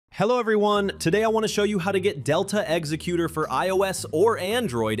Hello everyone, today I want to show you how to get Delta Executor for iOS or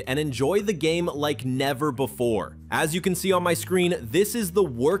Android and enjoy the game like never before. As you can see on my screen, this is the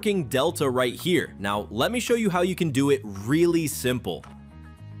working Delta right here. Now let me show you how you can do it really simple.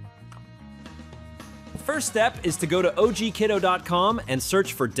 First step is to go to ogkiddo.com and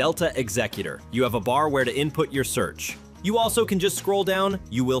search for Delta Executor. You have a bar where to input your search. You also can just scroll down,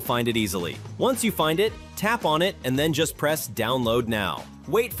 you will find it easily. Once you find it, tap on it and then just press download now.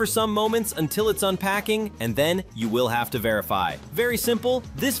 Wait for some moments until it's unpacking and then you will have to verify. Very simple,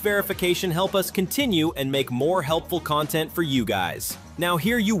 this verification helps us continue and make more helpful content for you guys. Now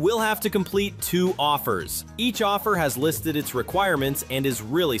here you will have to complete 2 offers. Each offer has listed its requirements and is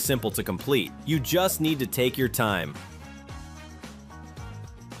really simple to complete. You just need to take your time.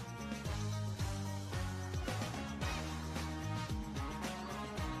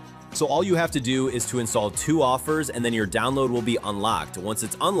 So all you have to do is to install 2 offers and then your download will be unlocked. Once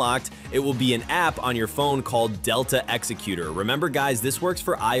it's unlocked, it will be an app on your phone called Delta Executor. Remember guys, this works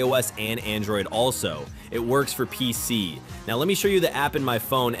for iOS and Android also. It works for PC. Now let me show you the app in my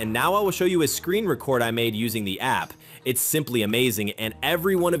phone, and now I will show you a screen record I made using the app. It's simply amazing and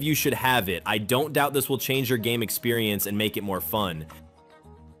every one of you should have it. I don't doubt this will change your game experience and make it more fun.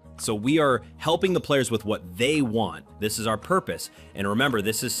 So we are helping the players with what they want. This is our purpose. And remember,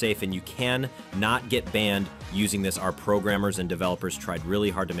 this is safe and you can not get banned using this. Our programmers and developers tried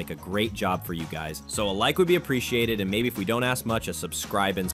really hard to make a great job for you guys. So a like would be appreciated, and maybe if we don't ask much, a subscribe and